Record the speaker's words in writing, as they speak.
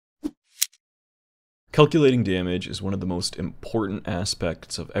Calculating damage is one of the most important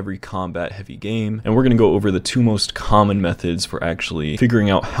aspects of every combat-heavy game, and we're going to go over the two most common methods for actually figuring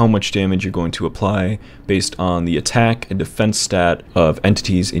out how much damage you're going to apply based on the attack and defense stat of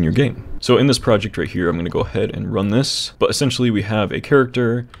entities in your game. So in this project right here, I'm going to go ahead and run this, but essentially we have a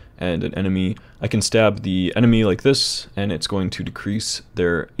character and an enemy. I can stab the enemy like this, and it's going to decrease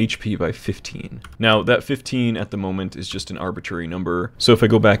their HP by 15. Now, that 15 at the moment is just an arbitrary number. So if I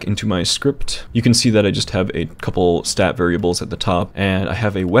go back into my script, you can see that I just have a couple stat variables at the top, and I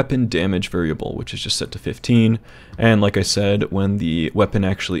have a weapon damage variable, which is just set to 15. And like I said, when the weapon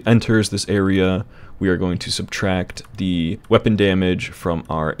actually enters this area, we are going to subtract the weapon damage from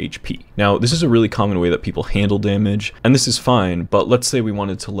our HP. Now, this is a really common way that people handle damage, and this is fine, but let's say we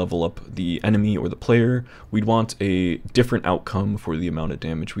wanted to level up the enemy or the player, we'd want a different outcome for the amount of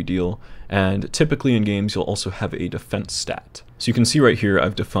damage we deal, and typically in games you'll also have a defense stat. So you can see right here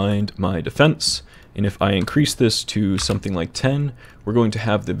I've defined my defense, and if I increase this to something like 10, we're going to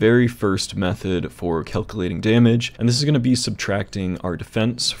have the very first method for calculating damage, and this is going to be subtracting our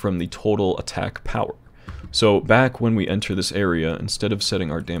defense from the total attack power. So back when we enter this area, instead of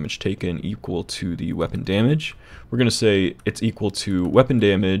setting our damage taken equal to the weapon damage, we're going to say it's equal to weapon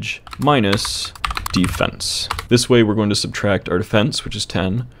damage minus defense. This way we're going to subtract our defense, which is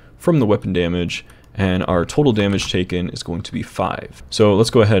 10, from the weapon damage, and our total damage taken is going to be 5. So let's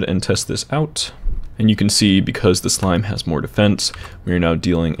go ahead and test this out. And you can see, because the slime has more defense, we are now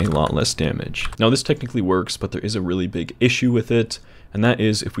dealing a lot less damage. Now this technically works, but there is a really big issue with it, and that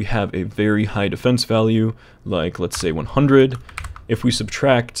is if we have a very high defense value, like let's say 100, if we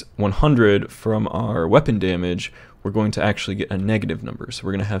subtract 100 from our weapon damage, we're going to actually get a negative number. So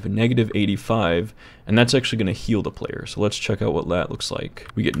we're going to have a negative 85, and that's actually going to heal the player. So let's check out what that looks like.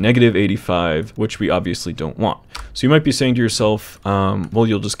 We get negative 85, which we obviously don't want. So you might be saying to yourself, well,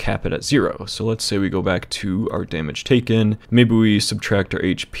 you'll just cap it at 0. So let's say we go back to our damage taken. Maybe we subtract our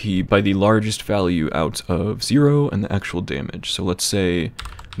HP by the largest value out of 0 and the actual damage. So let's say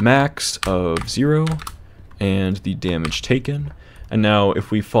max of 0 and the damage taken. And now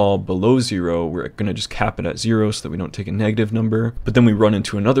if we fall below 0, we're going to just cap it at 0 so that we don't take a negative number. But then we run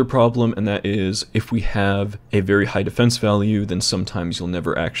into another problem, and that is if we have a very high defense value, then sometimes you'll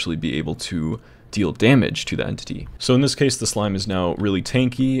never actually be able to deal damage to the entity. So in this case, the slime is now really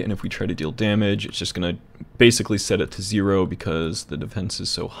tanky, and if we try to deal damage, it's just going to basically set it to 0 because the defense is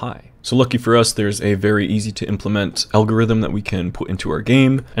so high. So lucky for us, there's a very easy to implement algorithm that we can put into our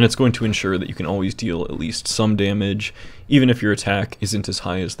game, and it's going to ensure that you can always deal at least some damage, even if your attack isn't as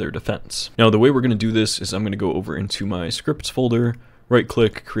high as their defense. Now the way we're going to do this is I'm going to go over into my scripts folder, right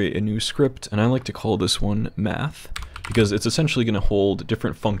click, create a new script, and I like to call this one math, because it's essentially going to hold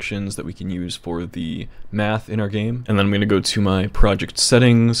different functions that we can use for the math in our game. And then I'm going to go to my project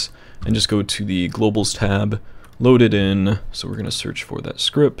settings and just go to the globals tab, load it in. So we're going to search for that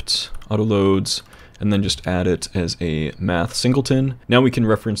script, auto loads, and then just add it as a math singleton. Now we can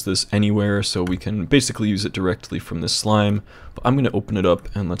reference this anywhere, so we can basically use it directly from this slime. But I'm going to open it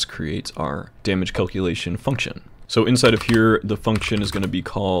up and let's create our damage calculation function. So inside of here, the function is going to be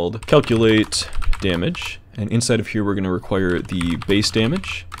called calculate damage. And inside of here, we're going to require the base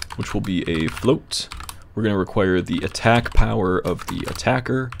damage, which will be a float. We're going to require the attack power of the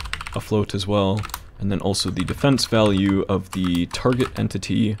attacker, a float as well. And then also the defense value of the target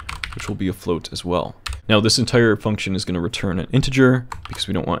entity, which will be a float as well. Now this entire function is going to return an integer because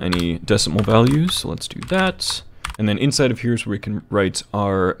we don't want any decimal values. So let's do that. And then inside of here is where we can write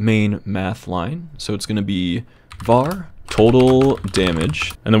our main math line. So it's going to be var total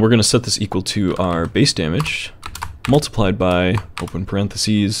damage, and then we're going to set this equal to our base damage multiplied by, open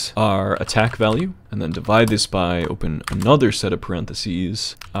parentheses, our attack value, and then divide this by, open another set of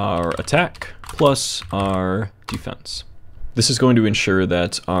parentheses, our attack plus our defense. This is going to ensure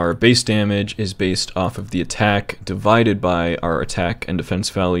that our base damage is based off of the attack divided by our attack and defense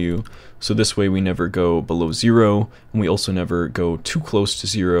value. So this way we never go below 0, and we also never go too close to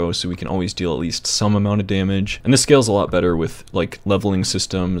 0, so we can always deal at least some amount of damage. And this scales a lot better with like leveling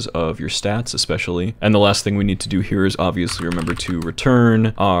systems of your stats especially. And the last thing we need to do here is obviously remember to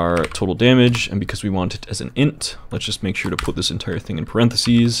return our total damage, and because we want it as an int, let's just make sure to put this entire thing in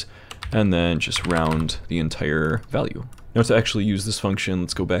parentheses, and then just round the entire value. Now to actually use this function,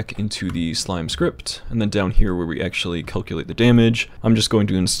 let's go back into the slime script, and then down here where we actually calculate the damage, I'm just going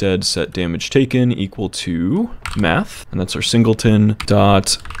to instead set damage taken equal to math, and that's our singleton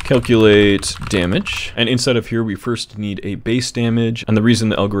dot calculate damage. And inside of here, we first need a base damage, and the reason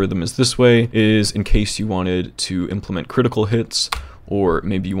the algorithm is this way is in case you wanted to implement critical hits, or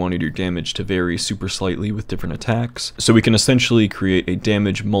maybe you wanted your damage to vary super slightly with different attacks. So we can essentially create a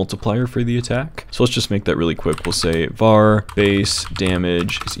damage multiplier for the attack, So let's just make that really quick. We'll say var base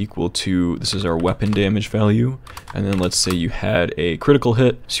damage is equal to, this is our weapon damage value. And then let's say you had a critical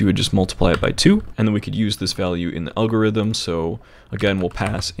hit, so you would just multiply it by 2. And then we could use this value in the algorithm. So again, we'll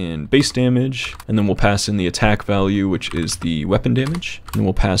pass in base damage, and then we'll pass in the attack value, which is the weapon damage. And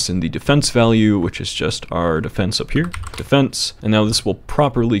we'll pass in the defense value, which is just our defense up here, defense. And now this will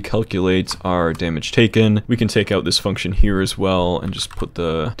properly calculate our damage taken. We can take out this function here as well and just put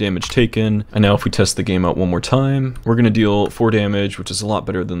the damage taken. And now if we test the game out one more time, we're gonna deal 4 damage, which is a lot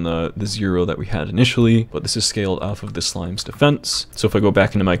better than the 0 that we had initially, but this is scaled off of the slime's defense. So if I go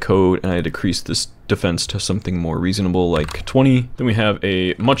back into my code and I decrease this defense to something more reasonable like 20, then we have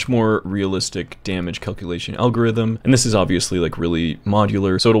a much more realistic damage calculation algorithm. And this is obviously like really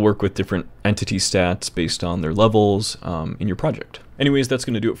modular, so it'll work with different entity stats based on their levels in your project. Anyways, that's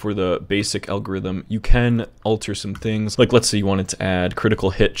going to do it for the basic algorithm. You can alter some things, like let's say you wanted to add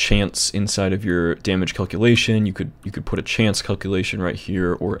critical hit chance inside of your damage calculation. You could put a chance calculation right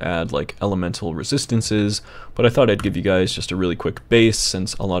here, or add like elemental resistances. But I thought I'd give you guys just a really quick base,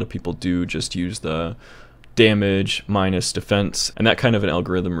 since a lot of people do just use the damage minus defense, and that kind of an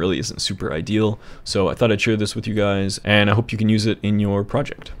algorithm really isn't super ideal. So I thought I'd share this with you guys, and I hope you can use it in your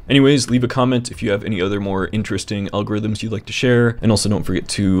project. Anyways, leave a comment if you have any other more interesting algorithms you'd like to share, and also don't forget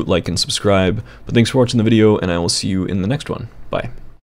to like and subscribe. But thanks for watching the video, and I will see you in the next one. Bye.